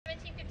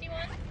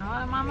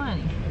All my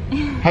money.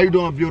 How you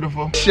doing,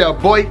 beautiful? It's your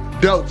boy,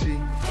 DOLCE.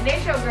 And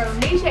it's your girl,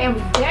 NESHA, and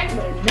we back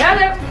with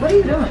another, what are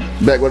you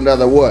doing? Back with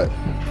another what?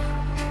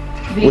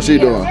 What's she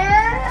doing?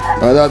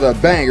 Another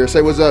banger.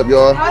 Say what's up,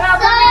 y'all.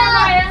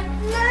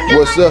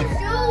 What's up?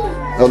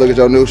 Oh, look at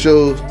your new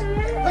shoes. Look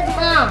at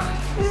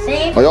mom.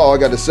 See? Oh, y'all all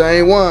got the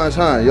same ones,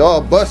 huh? Y'all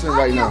busting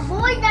right now.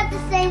 Boy got the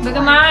same. Look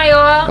at mine,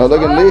 y'all. Oh,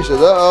 look at Nisha's.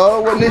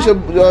 Uh-oh, what Nisha,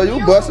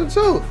 you busting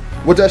too.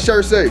 What that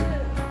shirt say?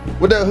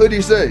 What that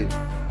hoodie say?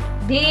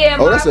 DM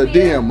Oh, that's a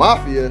Mafia. DM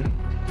Mafia.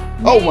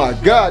 Oh my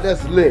God,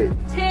 that's lit.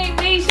 Team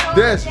NESHA.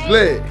 That's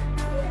lit.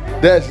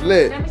 That's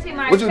lit. Let me see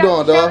my What you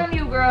doing, show dog? them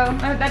you, girl.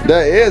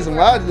 That is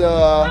my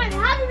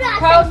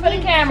Pose for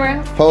the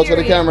camera. Pose for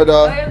the camera,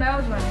 dog. Oh, your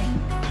nose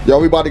running. Yo,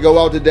 we about to go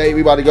out today.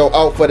 We about to go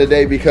out for the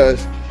day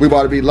because we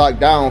about to be locked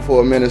down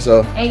for a minute,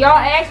 so. And y'all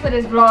asked for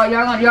this vlog.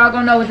 Y'all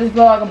gonna know what this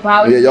vlog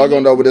about. Yeah, y'all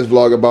gonna know what this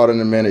vlog about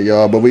in a minute,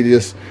 y'all. But we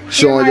just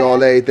showing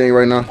y'all everything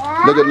right now.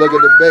 Look at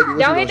the baby.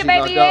 Don't hit the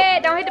baby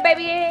head. Don't hit the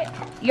baby head.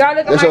 Y'all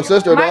look at That's your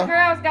sister, my dog?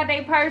 girls got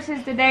their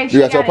purses today. You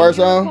got your purse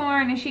on?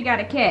 And she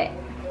got a cat.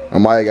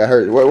 Amaya got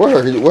her.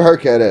 Where her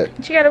cat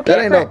at? She got a cat. That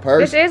ain't no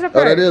purse. This is a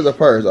purse. Oh, that is a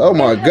purse. Oh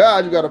my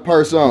God, you got a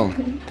purse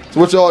on. So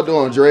what y'all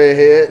doing,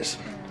 dreadheads?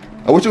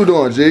 Oh, what you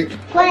doing, Jeek?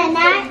 Playing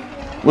that.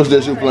 What's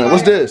this you playing?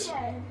 What's this?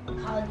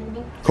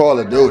 Call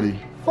of Duty.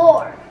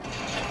 4.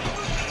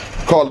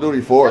 Call of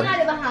Duty 4.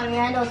 Somebody behind me.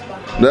 I know it's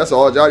behind me. That's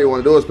all Jody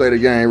want to do is play the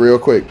game real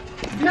quick.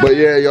 But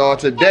yeah, y'all,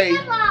 today,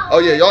 oh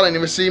yeah, y'all ain't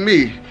even see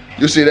me.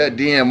 You see that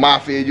DM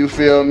Mafia, you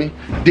feel me?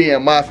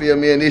 DM Mafia,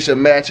 me and Nisha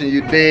matching,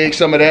 you dig?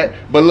 Some of that.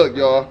 But look,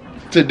 y'all,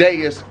 today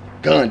is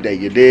gun day,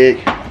 you dig?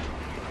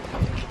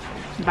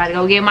 About to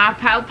go get my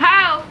pow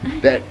pow.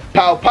 That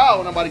pow pow,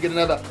 and I'm about to get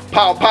another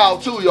pow pow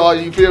too, y'all,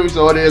 you feel me?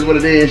 So it is what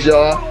it is,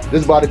 y'all. This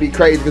is about to be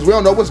crazy, because we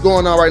don't know what's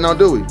going on right now,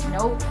 do we?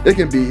 Nope. It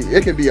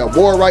can be a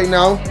war right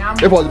now. And I'm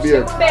It's supposed to be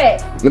a,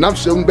 back. and I'm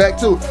shooting back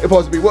too. It's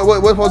supposed to be,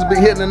 what's supposed to be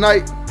hitting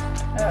tonight?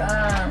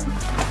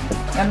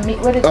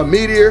 What is A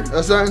meteor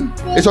or something?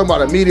 It's talking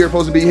about a meteor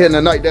supposed to be hitting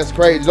tonight. That's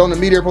crazy. Don't the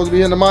meteor supposed to be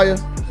hitting the Maya?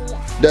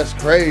 That's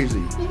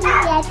crazy.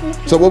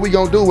 So what we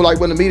gonna do like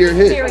when the meteor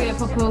hit? period,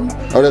 poo poo?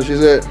 Oh, that's what she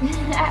said?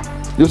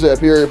 You said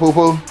period poo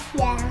poo?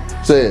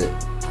 Yeah. Say it.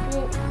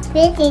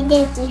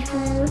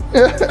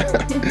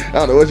 I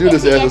don't know what you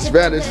just said. It's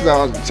Spanish. It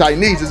sounds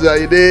Chinese is how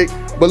you dig.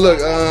 But look,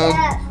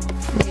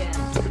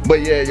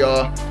 but yeah,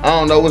 y'all. I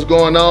don't know what's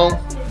going on,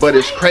 but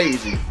it's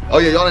crazy. Oh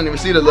yeah, y'all didn't even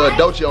see the little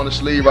DOLCE on the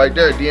sleeve right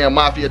there. DM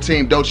Mafia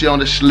team DOLCE on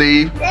the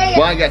sleeve.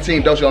 Well, I ain't got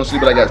team DOLCE on the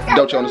sleeve, but I got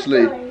DOLCE on the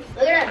sleeve.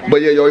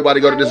 But yeah, yo, we about to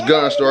go to this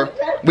gun store.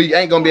 We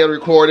ain't gonna be able to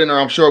record in there.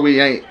 I'm sure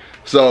we ain't.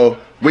 So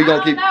we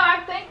gonna keep. No,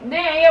 I think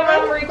Dan,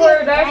 you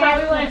recorded that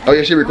time we went. Oh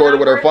yeah, she recorded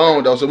with her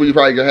phone though, so we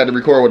probably gonna have to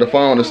record with the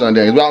phone or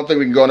something. I don't think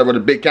we can go in there with a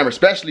big camera,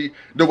 especially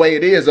the way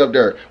it is up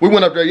there. We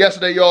went up there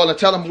yesterday, y'all, and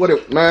tell them what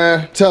it,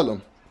 man. Tell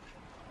them.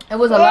 It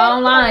was a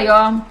long line,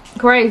 y'all.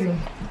 Crazy.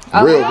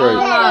 Real crazy.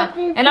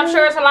 Line. And I'm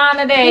sure it's a line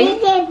today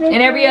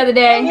and every other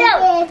day.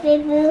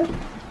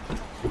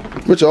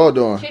 What y'all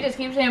doing? She just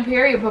keeps saying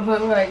period, poo poo.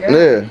 Like,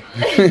 Yeah.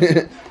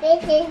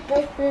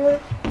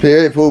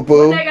 Period, poo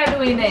poo. What they gotta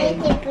do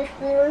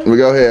anything? We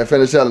go ahead,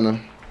 finish telling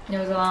them. It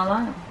was a long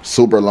line.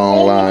 Super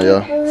long line,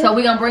 y'all. So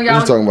we gonna bring y'all.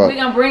 What you talking about? We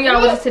gonna bring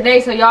y'all with us today,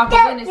 so y'all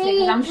can witness it.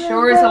 Cause I'm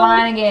sure it's a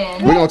line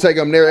again. We gonna take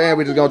them there, and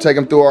we just gonna take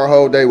them through our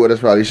whole day with us,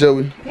 probably. Should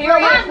we?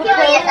 Period. Poo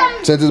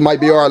poo. Since this might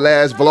be our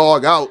last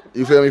vlog out,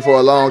 you feel me? For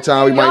a long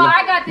time, we might.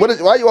 I got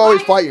this. Why you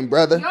always fighting,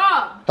 brother?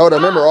 Y'all. Hold on,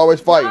 remember, always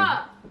fighting.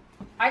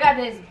 I got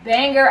this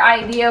banger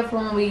idea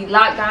from when we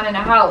locked down in the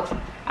house.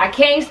 I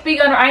can't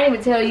speak on it. I didn't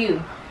even tell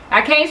you. I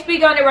can't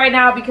speak on it right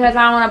now because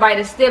I don't want nobody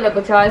to steal it,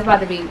 but y'all, it's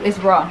about to be, it's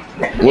raw.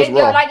 What's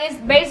raw? Like, it's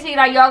basically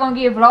like y'all gonna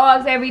get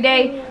vlogs every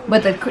day,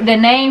 but the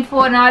name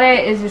for it and all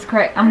that is just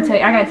correct. I'm gonna tell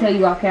you, I gotta tell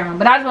you off camera.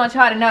 But I just want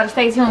y'all to know to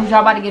stay tuned because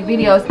y'all about to get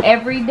videos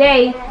every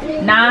day,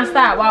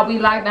 non-stop, while we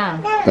locked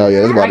down. Oh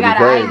yeah, it's about to be I got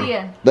crazy.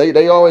 an idea.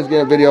 They always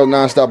getting videos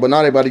non-stop, but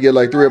now they about to get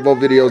like 3 or 4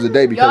 videos a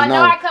day because Y'all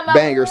know now I come up,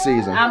 banger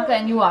season. I'm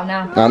cutting you off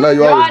now. I know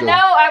you always do. Y'all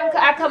know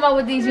I come up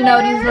with these, you know,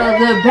 these little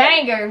good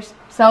bangers.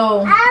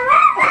 So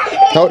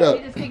Hold up.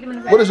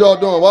 What is y'all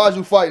doing? Why is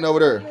you fighting over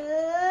there?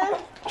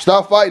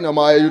 Stop fighting,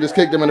 Amaya. You just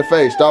kicked him in the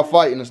face. Stop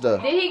fighting and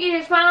stuff. Did he get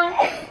his phone?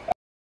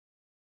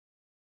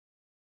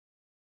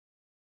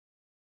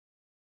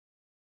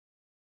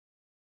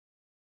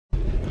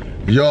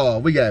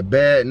 Y'all, we got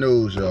bad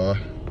news, y'all.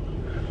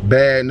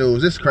 Bad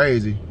news. It's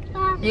crazy.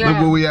 Yeah. Look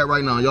where we at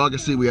right now. Y'all can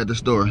see we at the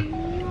store.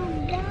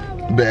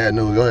 Bad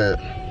news. Go ahead.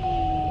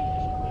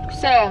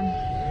 So,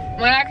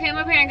 when I came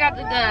up here and got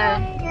the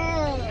gun,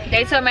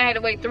 they told me I had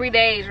to wait 3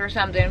 days or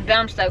something,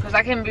 dumb stuff, because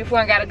I came before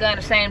and got a gun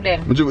the same day.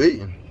 What you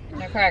eating?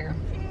 A cracker.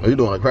 Are you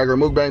doing a cracker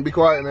mukbang? Be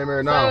quiet in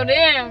there now. So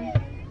then,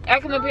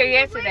 I come up here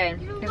yesterday,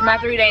 because my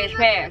 3 days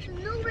passed.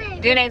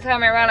 Then they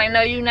told me around like,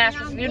 no, you're not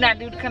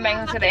due to come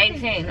back until the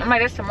 18th. I'm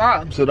like, that's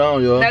tomorrow. Sit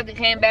down, y'all. Nothing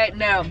came back,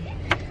 no.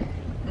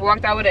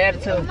 Walked out with an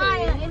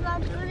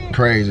attitude.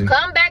 Crazy.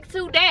 Come back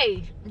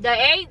today, the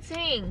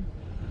 18th.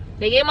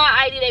 They get my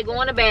ID, they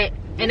go in the back,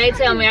 and they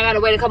tell me I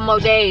gotta wait a couple more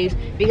days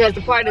because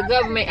the part of the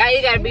government,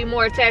 you gotta be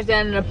more attached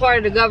than the part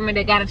of the government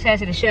that got attached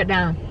to the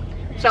shutdown.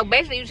 So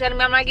basically, you telling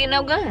me I'm not getting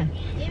no gun?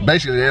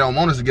 Basically, they don't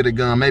want us to get a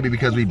gun, maybe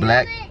because we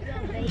black.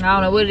 I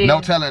don't know what it is.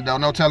 No telling though,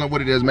 no telling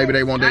what it is. Maybe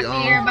they want their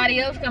I see everybody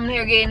else coming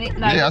here getting it.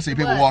 Like, yeah, I see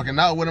people walking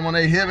out with them on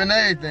their hip and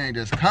everything,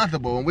 just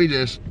comfortable, and we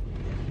just.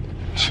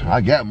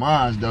 I got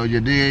mines though, you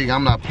dig?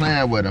 I'm not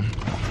playing with them.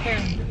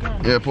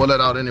 Yeah, pull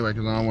that out anyway,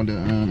 cause I don't want to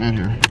in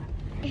here.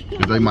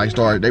 Cause they might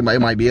start, it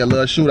might be a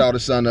little shootout or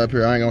something up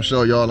here. I ain't gonna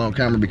show y'all on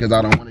camera because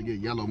I don't want to get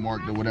yellow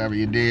marked or whatever,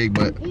 you dig,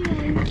 but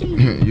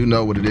you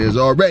know what it is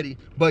already.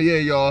 But yeah,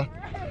 y'all,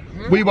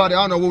 I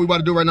don't know what we about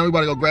to do right now. We about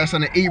to go grab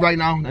something to eat right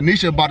now.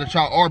 Anisha about to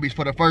try Arby's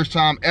for the first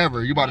time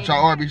ever. You about to try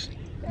Arby's?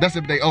 That's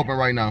if they open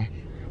right now.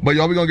 But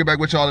y'all, we gonna get back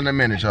with y'all in a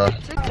minute, y'all.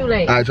 Too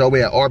late. All right, y'all,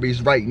 we at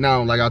Arby's right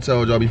now, like I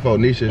told y'all before.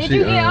 Nisha, Did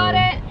you get all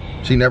that?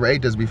 She never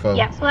ate this before.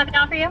 Yes, we'll have it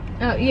down for you.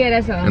 Oh, yeah,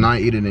 that's all. And I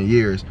ain't eaten in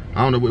years.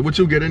 I don't know, what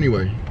you get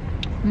anyway?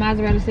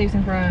 Mozzarella sticks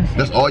and fries.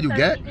 That's all you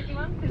get?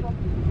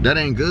 That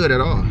ain't good at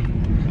all.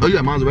 Oh, you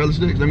got mozzarella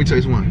sticks? Let me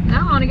taste one.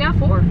 No, I only got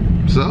 4.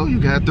 So, you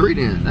got 3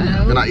 then. Damn.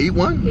 No. Can I eat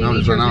one? Can you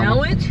eat your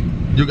sandwich?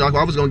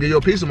 I was gonna give you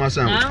a piece of my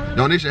sandwich.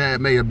 No. Nisha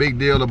had made a big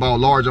deal about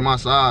large of my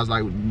size,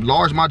 like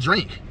large my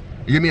drink.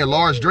 You give me a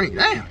large drink,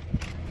 damn.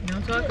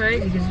 Don't talk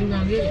crazy because you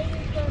won't get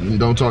it.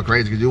 Don't talk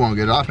crazy because you won't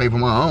get it. I pay for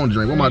my own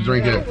drink. Where my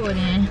drink at?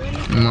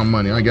 My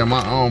money. I got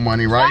my own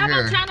money right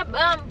here.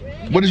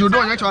 What is you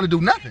doing? You ain't trying to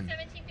do nothing.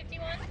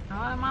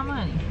 All my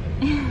money.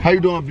 How you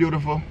doing,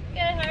 beautiful? Good,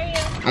 how are you?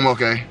 I'm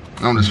okay.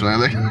 I'm just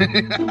playing.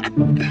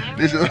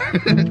 This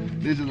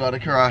is about to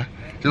cry.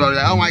 She's about to be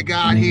like, oh my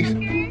God,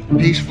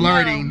 he's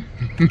flirting.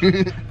 He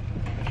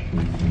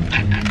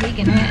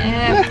can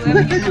have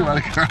She's about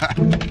to cry.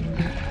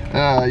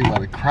 You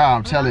about to cry,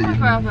 I'm telling you.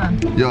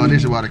 Yo, this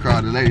is about to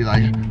cry. The lady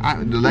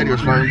the lady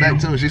was flirting back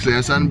too. She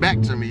said something back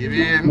to me, you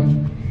feel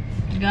me?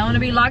 Going to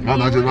be locked in. I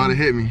thought she was about to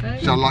hit me.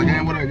 Should I lock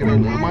in with her, get her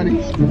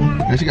money?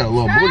 And she got a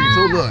little booty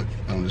too, look.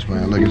 I'm just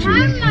playing, look at you.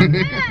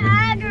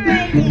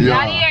 Yo.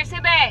 Out here,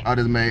 sit back. I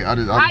just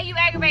How you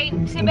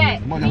aggravating? Sit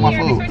back. I'm gonna get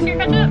my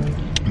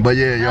food. But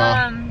yeah,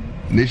 y'all.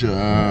 Nisha,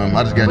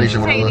 I just got Nisha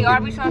with a little.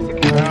 Arby's sauce or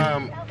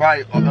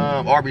probably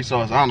Arby's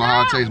sauce. I don't know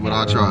how it tastes, but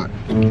I'll try it.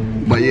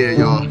 But yeah,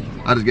 y'all,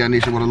 I just got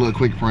Nisha with a little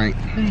quick prank.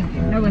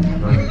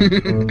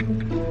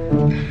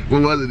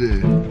 What was it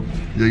then?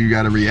 Yeah, you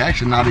got a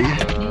reaction out of you?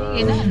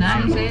 Yeah,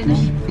 nah, you said that.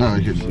 No,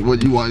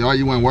 what you want?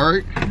 You ain't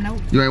worried?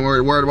 Nope. You ain't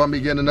worried about me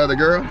getting another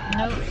girl?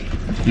 Nope.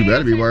 You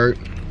better be worried.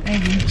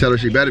 Thank you. Tell her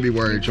she better be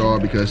worried, y'all,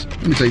 because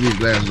let me take these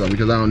glasses off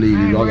because I don't need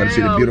these. Y'all gotta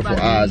see the beautiful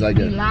eyes I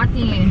get. Locked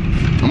in.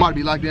 I'm about to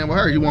be locked in with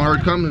her. You want her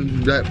to come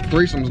and that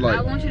threesome's like.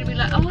 I want you to be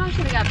like, oh, I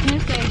should have got Penn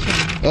Station.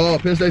 Oh,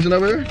 Penn Station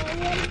over here?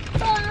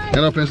 Ain't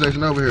no Penn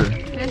Station over here.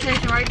 Penn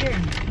Station right there.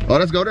 Oh,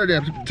 let's go there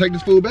then. Take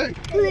this food back.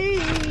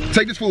 Please.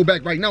 Take this food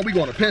back right now. We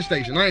going to Penn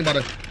Station. I ain't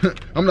about to.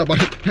 I'm not about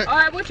to. All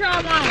right, what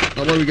y'all want?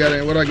 Oh, what we got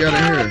in? What I got in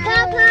here?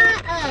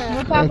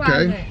 Papa.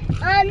 Okay.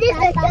 This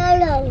is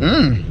solo.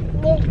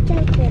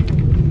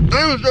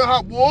 Damn, is that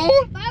hot boy?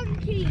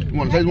 You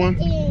want to taste one?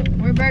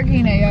 Where Burger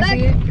King at? Y'all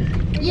see it?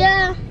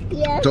 Yeah.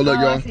 Yeah. So look,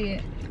 I y'all. see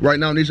it. Right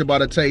now, Nisha about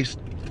to taste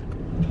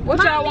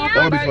What y'all want?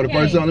 Arby's for the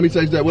first time. Let me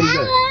taste that. What is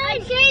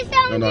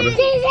that? No,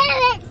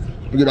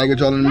 we'll get back at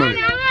y'all in a minute.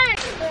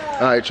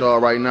 All right, y'all.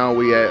 Right now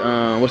we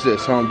at what's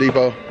this? Home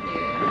Depot.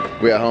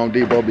 We at Home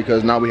Depot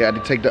because now we had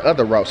to take the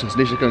other route since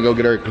Nisha couldn't go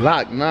get her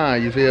Glock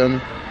 9. You feel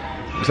me?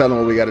 Tell them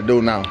what we got to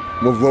do now.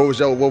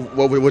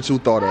 What you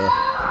thought of?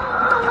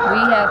 We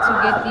have to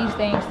get these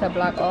things to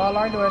block all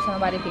our doors so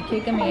nobody can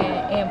kick them in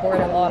and board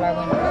up all our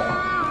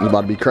windows. It's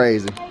about to be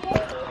crazy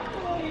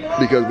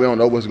because we don't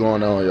know what's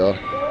going on, y'all.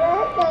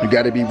 You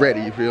got to be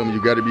ready. You feel me?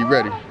 You got to be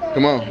ready.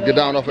 Come on, get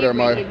down off of there,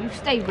 Maya. You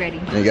stay ready.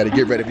 And you got to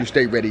get ready if you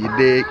stay ready. You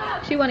dig?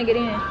 She want to get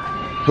in.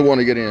 Who want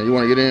to get in? You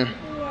want to get in?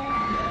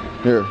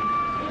 Here.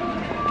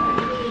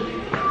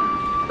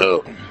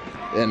 Oh,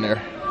 in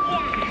there.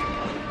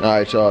 All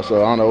right, y'all.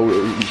 So I don't know.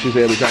 She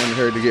said we came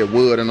here to get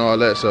wood and all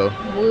that. So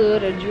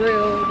wood, a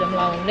drill, them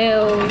long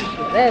nails,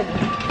 whatever.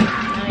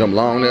 Them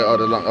long nails,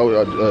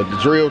 the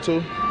drill too. You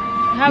know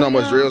how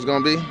much drill's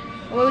gonna be?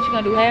 What you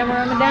gonna do?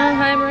 Hammer them down?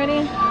 Hammer it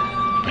in?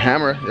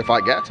 Hammer, if I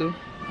got to.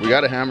 We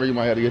got a hammer. You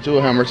might have to get you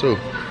a hammer too,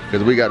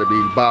 because we got to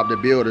be Bob the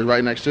Builder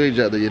right next to each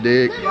other. You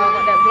dig? Y'all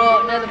want that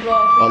blow, another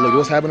blow? Oh, look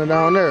what's happening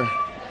down there.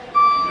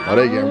 Oh,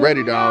 they getting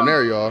ready down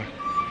there, y'all.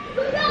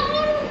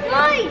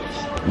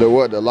 Lights. The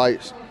what? The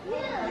lights.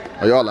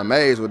 Are y'all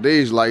amazed with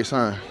these lights,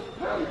 huh?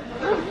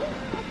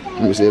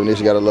 Let me see if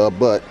Nisha got a little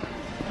butt.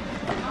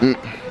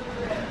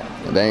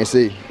 They ain't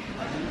see.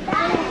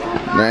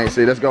 They ain't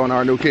see. Let's go in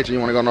our new kitchen. You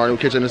want to go in our new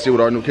kitchen and see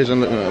what our new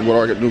kitchen,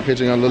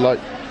 gonna look like?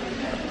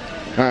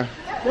 Huh?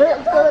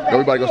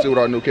 Everybody go see what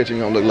our new kitchen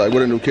gonna look like.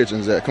 Where the new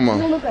kitchen's at? Come on.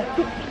 They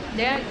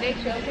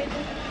show kitchen.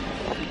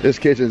 This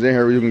kitchen's in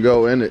here where you can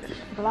go in it.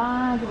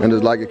 Blinds. And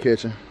it's like a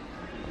kitchen.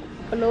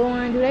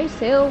 Flooring. Do they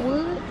sell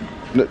wood?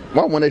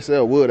 Why when they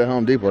sell wood at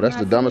Home Depot? That's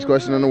the dumbest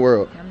question in the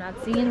world. I'm not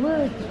seeing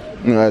wood.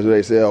 That's where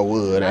they sell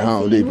wood at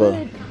Home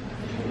Depot.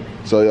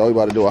 So y'all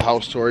about to do a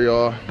house tour,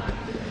 y'all.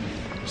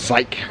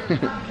 Psych.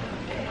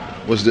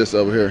 What's this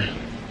over here?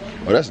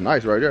 Oh, that's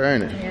nice right there,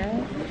 ain't it?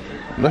 Yeah.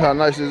 Look how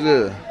nice this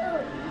is.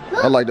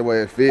 I like the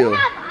way it feels.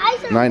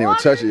 And I ain't even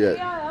touched it yet.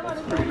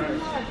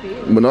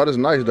 But no, that's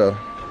nice though.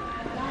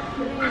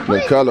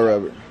 The color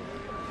of it.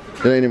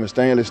 It ain't even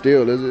stainless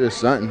steel, is it? It's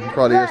something. It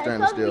probably is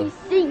stainless steel.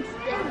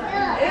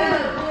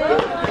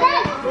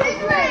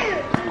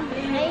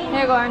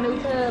 Here go our new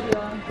tub,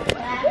 y'all.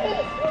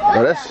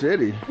 Oh, that's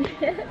shitty.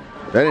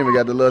 They ain't even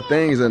got the little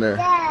things in there.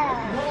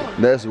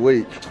 That's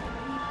weak.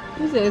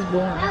 He said it's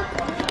boring.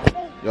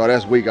 Yo,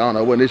 that's weak. I don't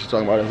know what NESHA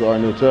talking about. That's our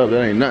new tub.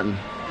 That ain't nothing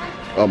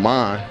of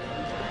mine.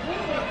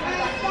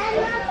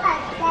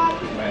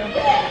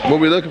 What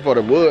we looking for?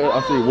 The wood.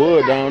 I see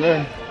wood down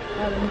there.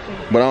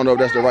 But I don't know if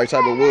that's the right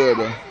type of wood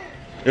though.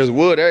 There's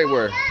wood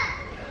everywhere.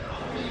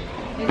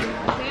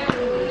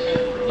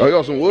 Oh, you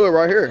got some wood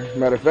right here.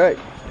 Matter of fact.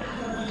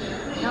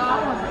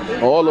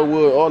 All the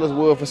wood, all this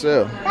wood for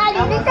sale.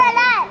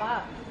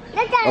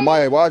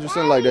 Amaya, why'd you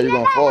sit like that? You're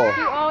gonna fall.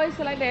 You always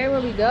sit like that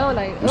everywhere we go.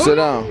 Like, Sit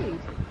down.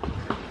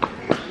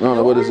 I don't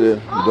know what this is.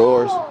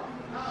 Doors.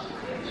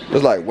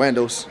 It's like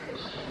windows.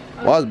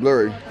 Why is it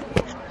blurry?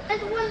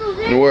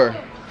 Where?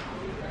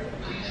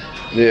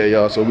 Yeah,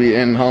 y'all. So we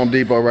in Home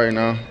Depot right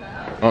now.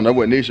 I don't know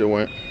where NESHA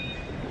went.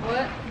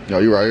 What? Yo,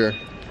 you right here.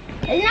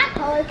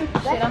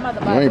 Shit, I'm about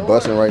to buy You ain't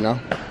busting right now.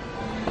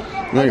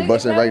 You ain't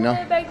busting right now.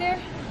 Back there?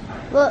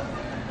 Look.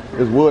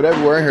 There's wood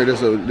everywhere in here.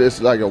 This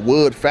is like a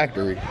wood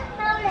factory.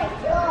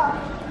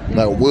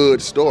 Like a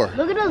wood store.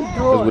 Look at those That's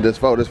doors. what this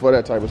for. This for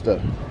that type of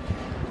stuff.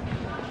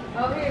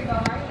 Oh, here you go,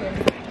 right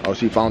here. Oh,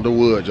 she found the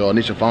wood, y'all.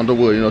 NESHA found the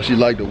wood. You know, she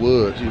like the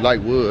wood. She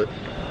like wood.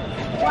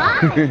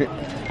 Why?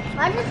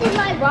 Why does she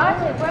like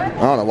Watch it, bro. I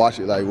don't know why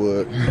she like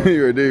wood.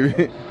 You a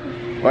dude.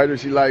 Why does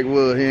she like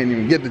wood? He ain't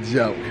even get the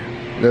joke.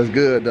 That's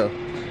good though.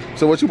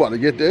 So what you about to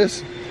get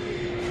this?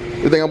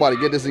 You think I'm about to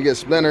get this and get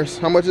splinters?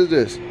 How much is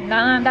this?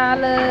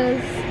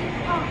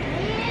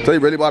 $9. So you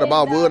really about to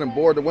buy wood and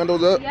board the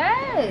windows up?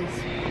 Yes.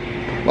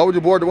 Why would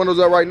you board the windows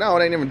up right now?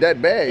 It ain't even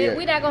that bad yet.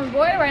 We're not gonna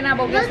board it right now,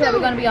 but guess what? We're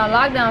gonna be on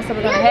lockdown, so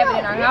we're gonna have it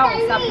in our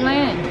house. Stop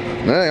playing.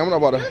 Hey, I'm not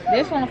about to.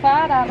 This one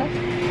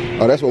 $5.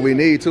 Oh, that's what we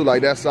need too,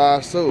 like that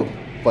size too.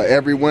 For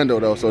every window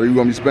though, so you're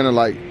gonna be spending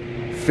like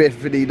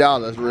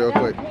 $50 real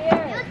quick.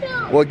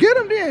 Well, get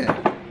them then.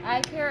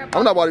 I care about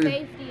I'm not about the to.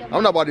 safety of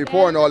I'm not about to be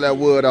pouring all that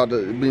wood out,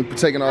 be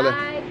taking all that.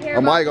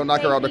 Amaya gonna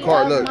knock her out the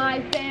cart. Look.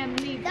 My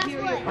family, That's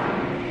period.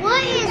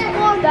 what is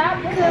for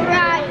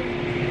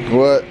karate?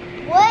 What?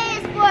 What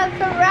is for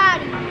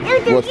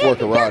karate? What's for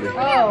karate?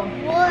 Oh.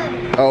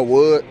 Wood. Oh,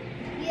 wood.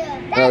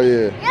 Yeah. Oh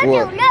yeah. You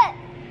What? do that.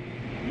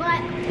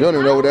 But You don't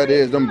even know what that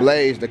is. Them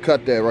blades to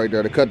cut that right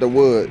there. To cut the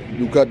wood.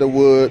 You cut the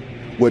wood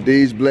with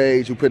these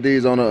blades. You put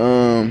these on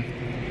a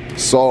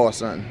saw or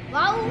something.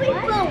 why would we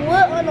put wood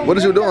on the What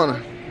is you window?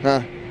 doing?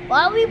 Huh?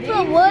 Why would we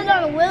put wood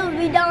on the window if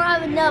we don't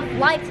have enough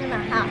lights in the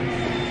house?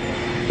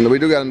 No, we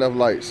do got enough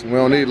lights. We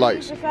don't need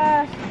lights.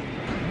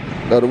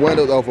 No, the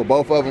windows though for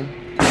both of them.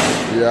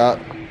 Yeah.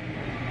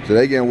 So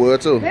they getting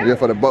wood too. Yeah,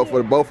 for the both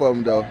of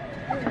them though.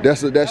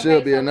 That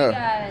should be enough.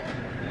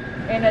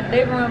 In the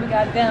living room, we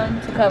got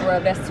them to cover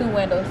up. That's 2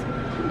 windows.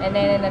 And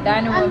then in the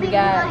dining room, we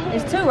got,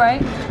 it's 2, right?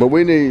 But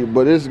we're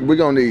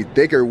gonna need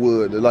thicker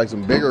wood, like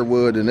some bigger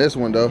wood than this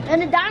one though.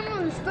 And the dining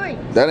room is 3.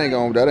 That ain't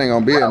gonna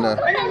be enough.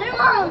 And the living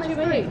room is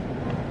 3.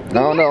 I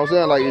don't know. I'm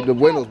saying like the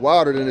window's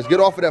wider than this. Get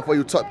off of that before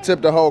you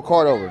tip the whole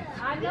cart over.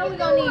 I know we're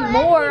gonna need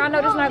more. I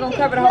know this not gonna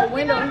cover the whole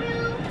window.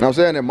 I'm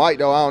saying it might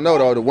though. I don't know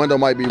though. The window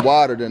might be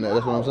wider than that.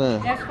 That's what I'm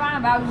saying. That's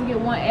fine, but I was just get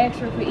 1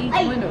 extra for each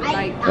window.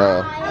 Like,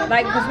 Oh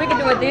because we can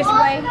do it this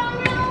way.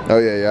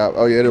 yeah.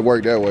 Oh yeah, it'll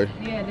work that way.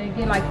 Yeah, they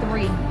get like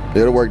 3.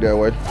 It'll work that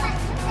way.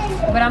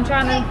 But I'm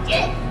trying to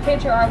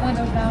picture our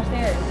windows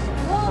downstairs.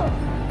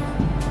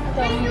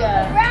 So we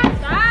got,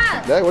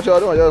 stop! Hey, what y'all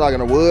doing? Y'all knocking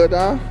the wood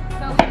down?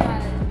 So we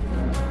got,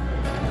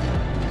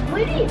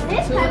 We need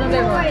this Two type in of the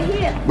room living right room.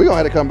 here. We gonna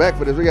have to come back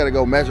for this. We gotta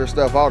go measure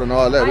stuff out and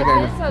all that. We I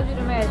can't. just told you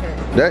to measure.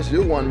 That's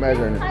you one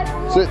measuring it.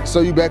 Sit.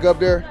 So you back up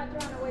there?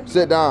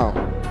 Sit down.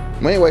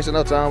 We ain't wasting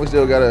no time. We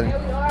still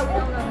gotta.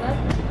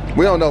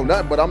 We don't know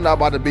nothing, but I'm not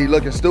about to be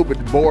looking stupid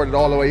boarded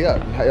all the way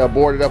up.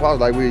 Boarded up house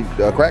like we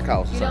a crack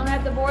house. Or You something. don't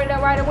have to board it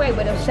up right away,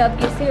 but if stuff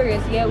gets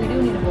serious, yeah, we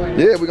do need to board it up.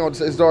 Yeah, we're gonna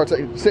start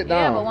taking. Sit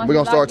Yeah, but down. once We're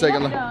gonna start locked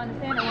taking. in, you don't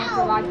understand that once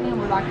we're locked in,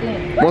 we're locked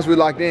in. Once we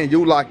locked in,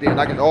 you locked in.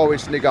 I can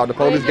always sneak out. The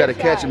police gotta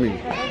catch me.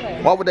 Okay.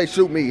 Why would they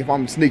shoot me if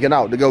I'm sneaking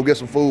out to go get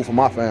some food for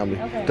my family,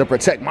 Okay. to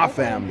protect my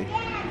family?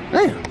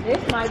 Damn. This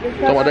might just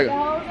Come on, cover take the it.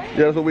 whole thing.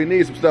 Yeah, that's what we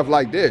need. Some stuff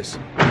like this. It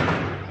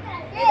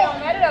don't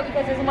matter though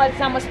because as much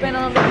time I spend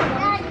on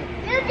the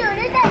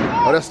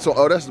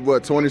Oh, that's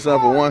what 20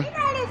 something for one. This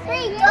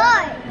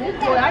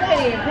boy, I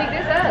can't even pick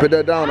this up. Put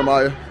that down,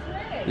 Amaya.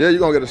 Yeah, you're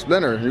gonna get a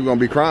splinter. You're gonna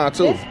be crying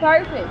too. It's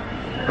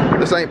perfect.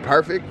 This ain't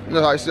perfect. You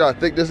know how you see how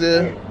thick this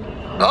is?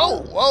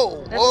 Oh,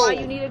 whoa, That's why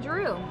you whoa. need a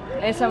drill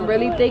and some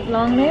really thick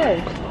long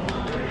nails.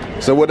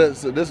 So what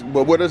is this?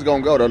 But where this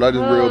gonna go though? That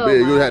is real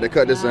big. You had to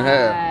cut this in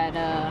half.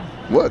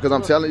 What? Cause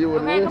I'm telling you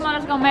what Okay, it is. come on,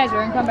 let's go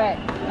measure and come back.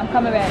 I'm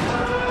coming back.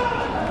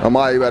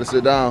 Amaya, you better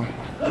sit down.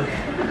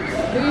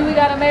 Do we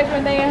got a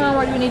measuring thing at home,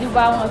 or do we need to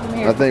buy one from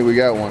here? I think we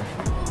got one.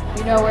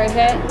 You know where it's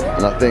at?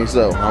 And I think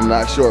so. I'm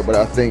not sure, but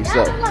I think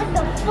so. That's like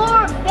the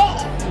 4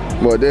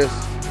 bed. What, this?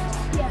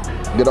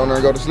 Yeah. Get on there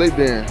and go to sleep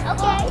then.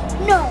 Okay.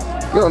 No.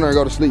 Get on there and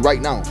go to sleep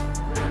right now.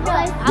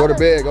 No. Go to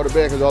bed,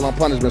 because y'all on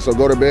punishment, so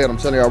go to bed. I'm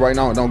telling y'all right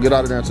now, and don't get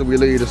out of there until we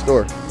leave the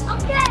store.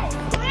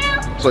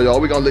 Okay. So y'all,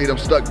 we gonna leave them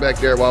stuck back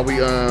there while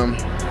we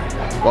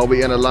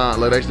in the line.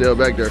 Look, they still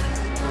back there.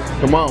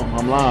 Come on,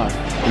 I'm lying.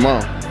 Come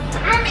on.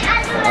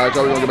 Alright,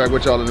 y'all, we gonna get back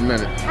with y'all in a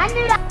minute. I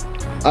knew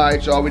that.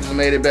 Alright, y'all, we just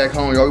made it back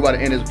home. Y'all, we about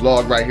to end this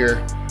vlog right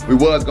here. We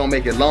was gonna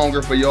make it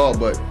longer for y'all,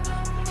 but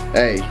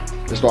hey,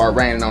 it started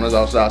raining on us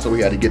outside, so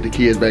we had to get the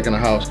kids back in the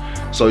house.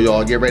 So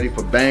y'all get ready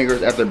for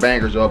bangers after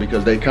bangers, y'all,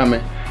 because they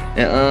coming.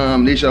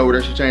 And NESHA over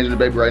there, she's changing the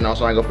baby right now,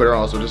 so I ain't gonna put her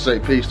on. So just say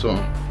peace to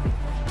them.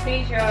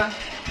 Peace, y'all.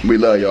 We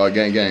love y'all,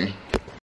 gang gang.